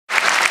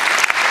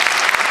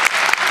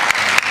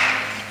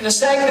En dan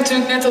zei ik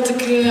natuurlijk net dat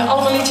ik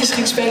allemaal liedjes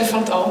ging spelen van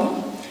het album.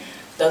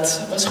 Dat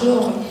was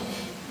gelogen.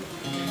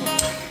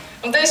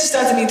 Want deze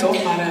staat er niet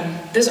op, maar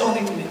dat is al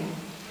niet meer.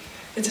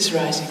 Dit is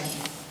Rising.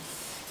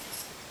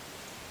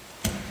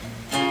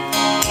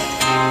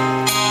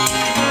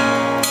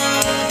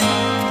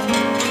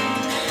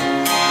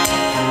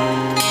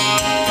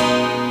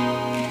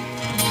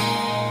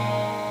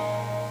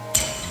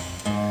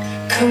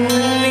 Come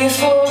with me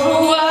for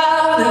a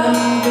while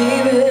now,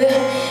 baby,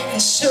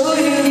 and show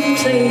you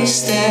the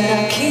place that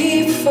I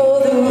keep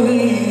for the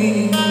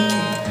real.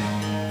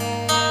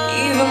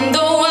 Even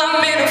though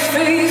I'm in a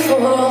free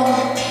fall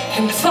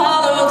and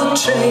follow the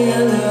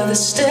trail of the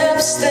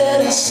steps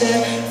that I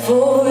set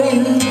for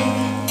you.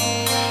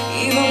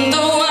 Even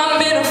though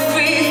I'm in a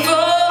free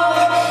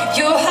fall,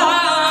 your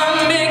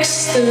heart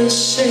makes the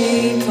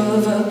shape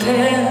of a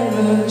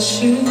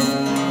parachute.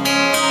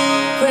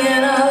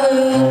 When I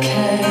look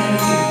at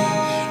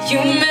you, you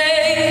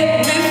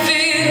make me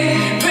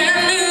feel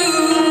brand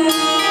new,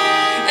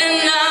 and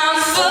I'm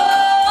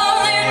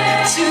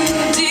falling too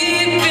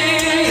deep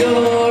in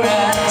your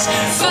eyes,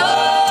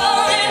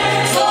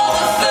 falling for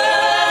the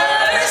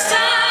first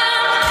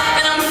time,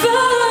 and I'm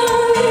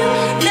falling,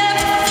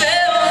 never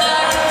felt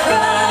like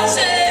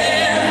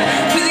rising,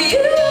 with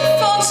you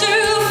for to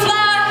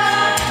fly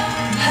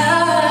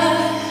high.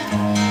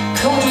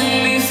 Come with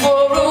me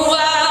for a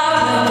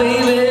while,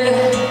 baby,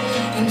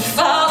 and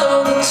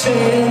follow the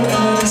trail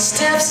of the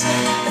steps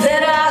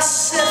that I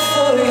set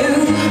for you.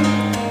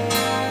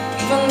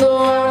 Even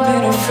though I'm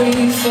in a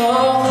free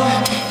fall,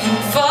 and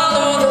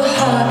follow the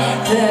heart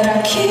that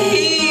I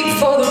keep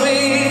for the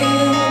real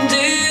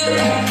deal.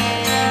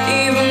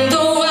 Even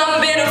though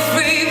I'm in a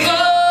free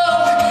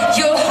fall,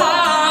 your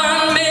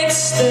heart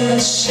makes the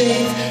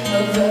shape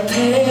of a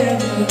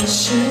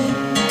parachute.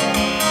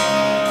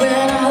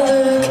 When I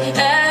look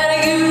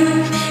at you,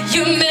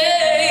 you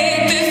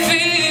make me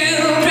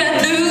feel brand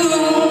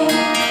new,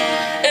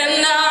 and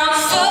I'm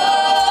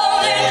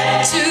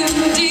falling too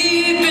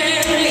deep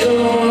in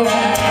your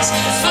eyes,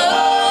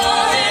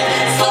 falling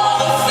for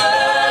the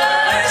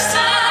first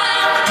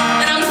time,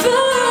 and I'm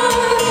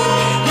falling,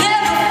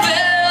 never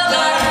felt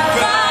like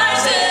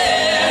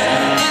rising,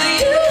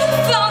 with you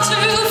fall to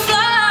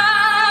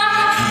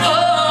fly.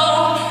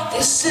 Oh,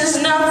 this is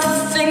not the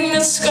thing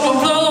that's gonna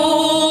blow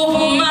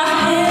over my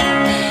head.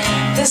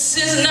 This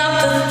is not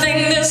the thing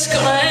that's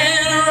gonna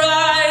end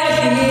right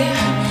here.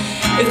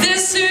 If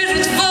this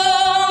is what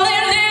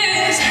falling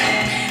is,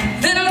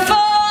 then I'm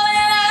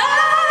falling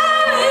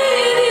out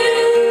with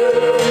you.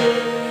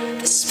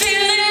 This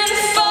feeling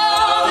of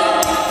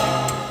falling,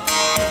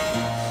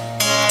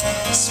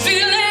 this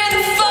feeling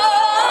of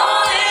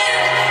falling,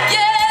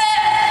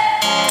 yeah.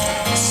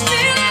 This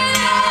feeling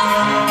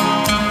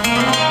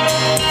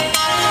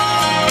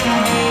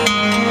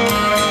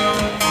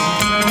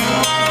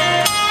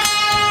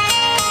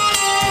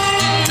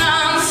and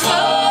I'm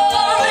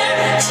falling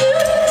too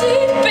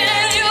deep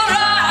in your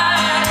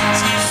eyes,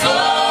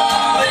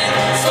 falling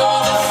for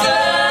the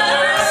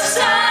first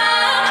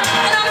time,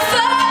 and I'm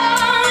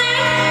falling,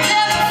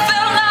 never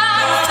felt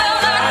like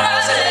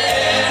rising,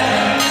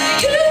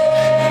 with you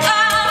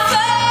I'm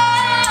falling,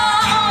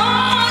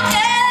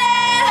 yeah.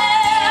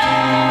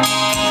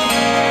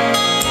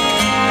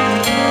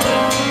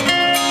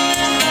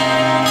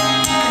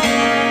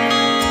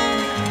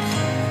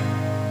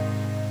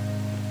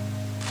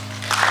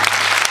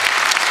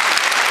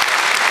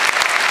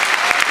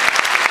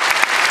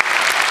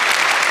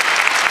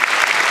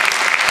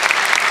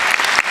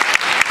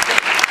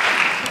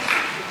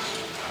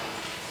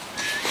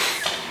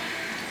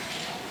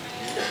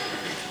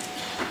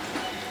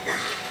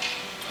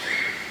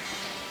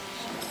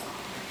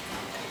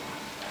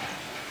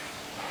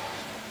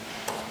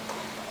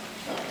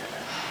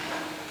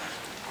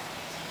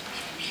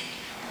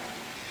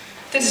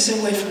 This is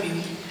Away From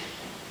You.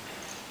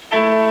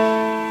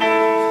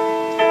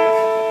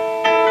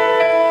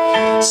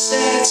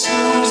 Sad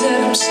songs that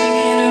I'm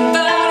singing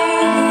about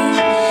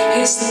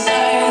you, it's the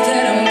life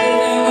that I'm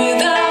living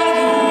without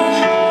you.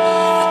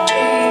 I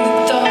drain the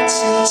thoughts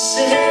and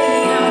say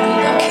I'm the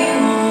lucky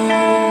one.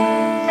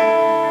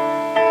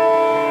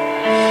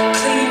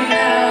 Clean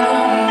out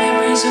all the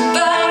memories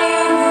about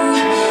you,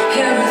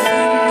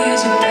 everything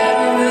is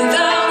better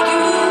without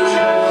you.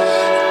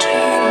 I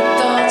drain the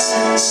thoughts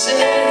and say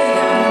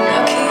I'm the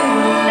lucky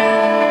one.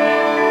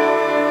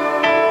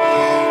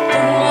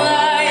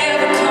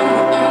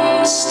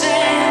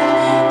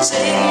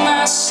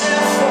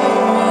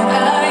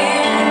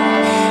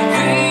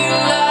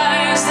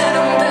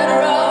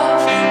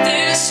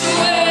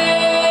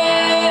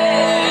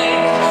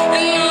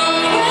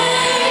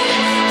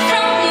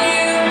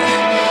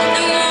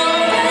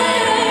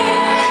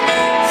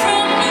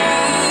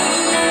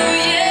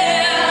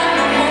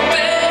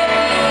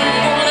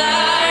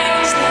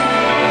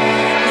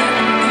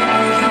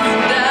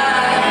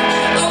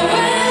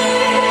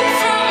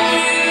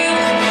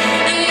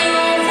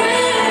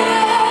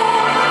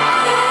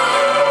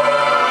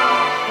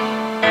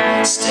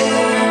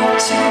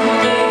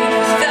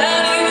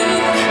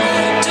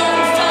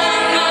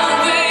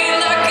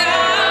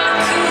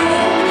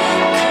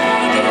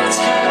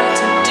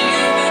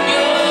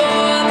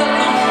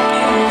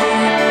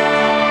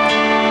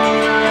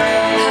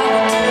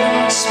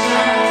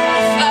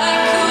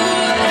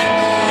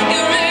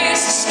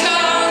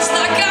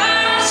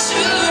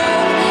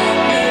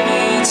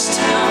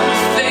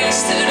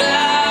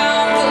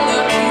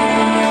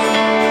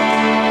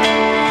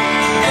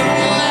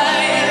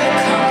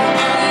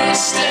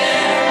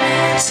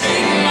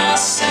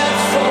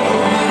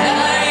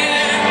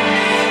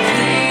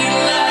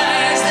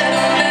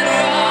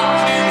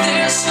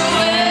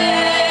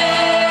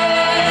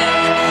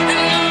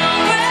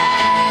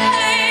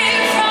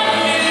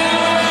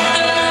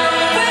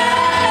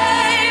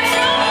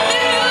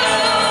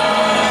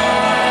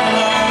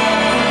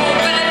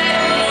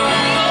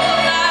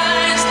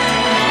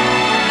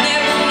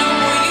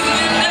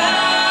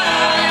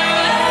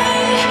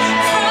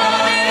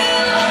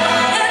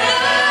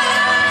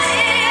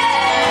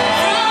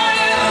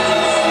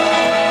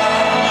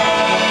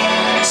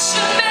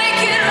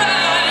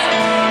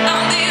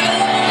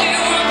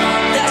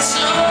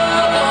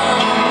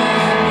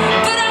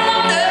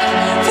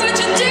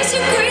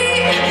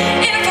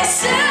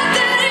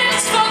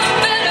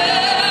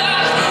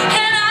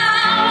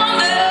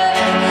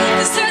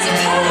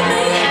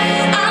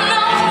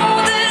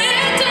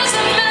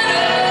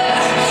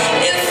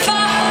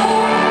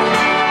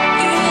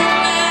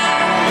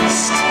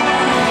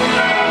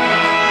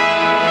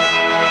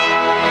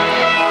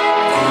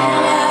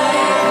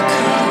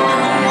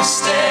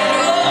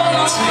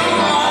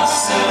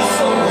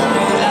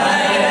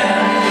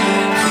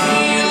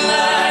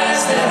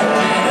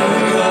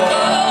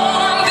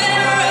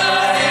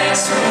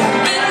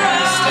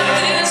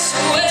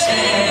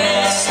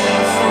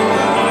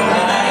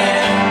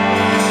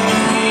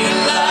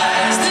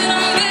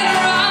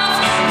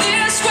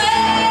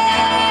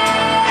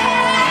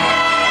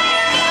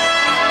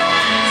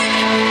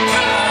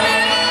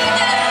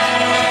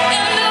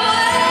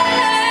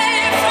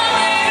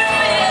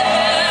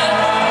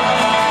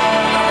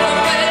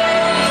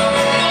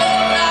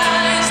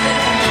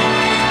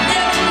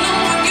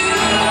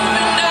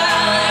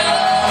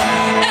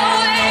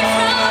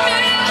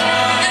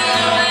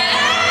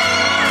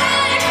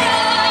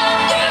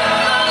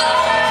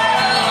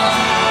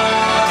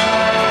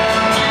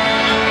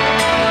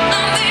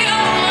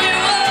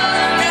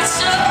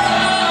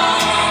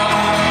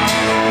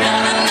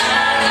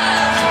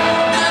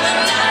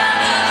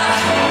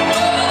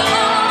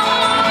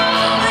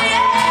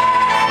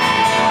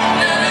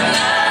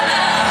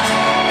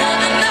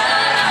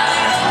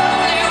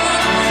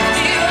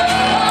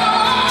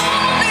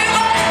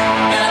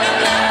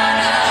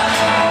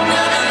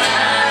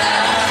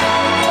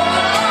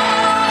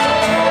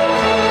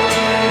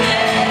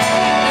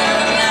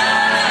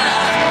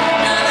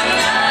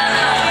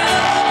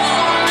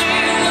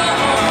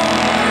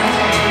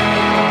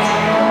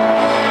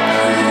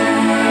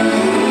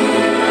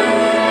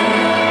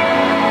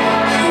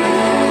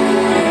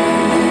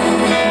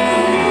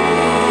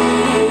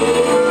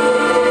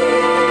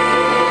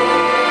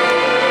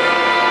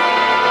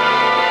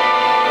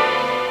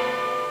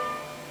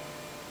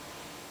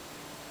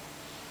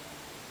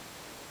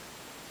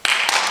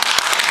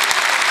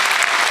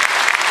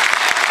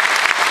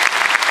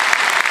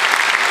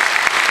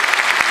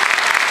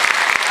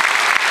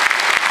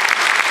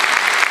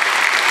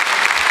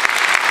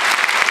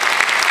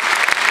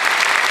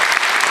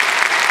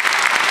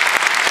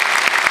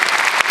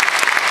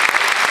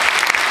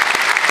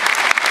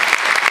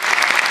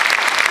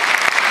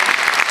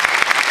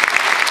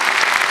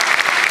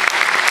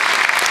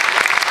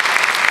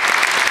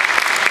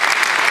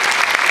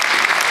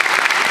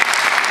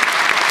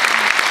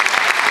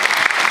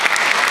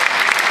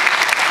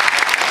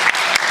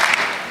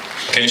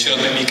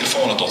 misschien dat mijn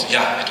microfoon het tot.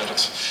 Ja, hij doet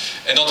het.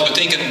 En dat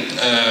betekent,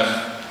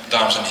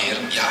 dames en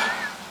heren, ja,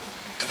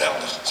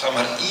 geweldig. Zeg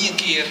maar 1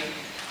 keer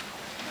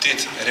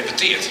dit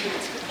repeteert.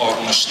 Over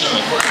een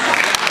snummer.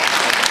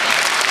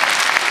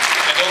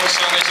 En dat is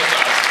dan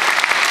resultaat.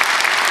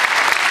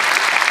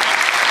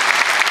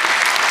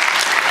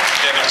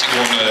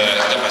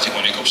 Dat mag je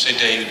gewoon niet op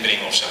cd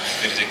brengen of zo.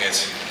 Weet ik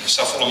net. Er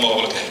staan volle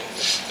mogelijkheden.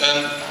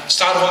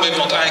 Staat er gewoon even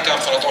aan het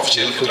eindkant van het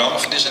officiële programma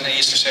van deze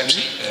eerste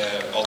receptie.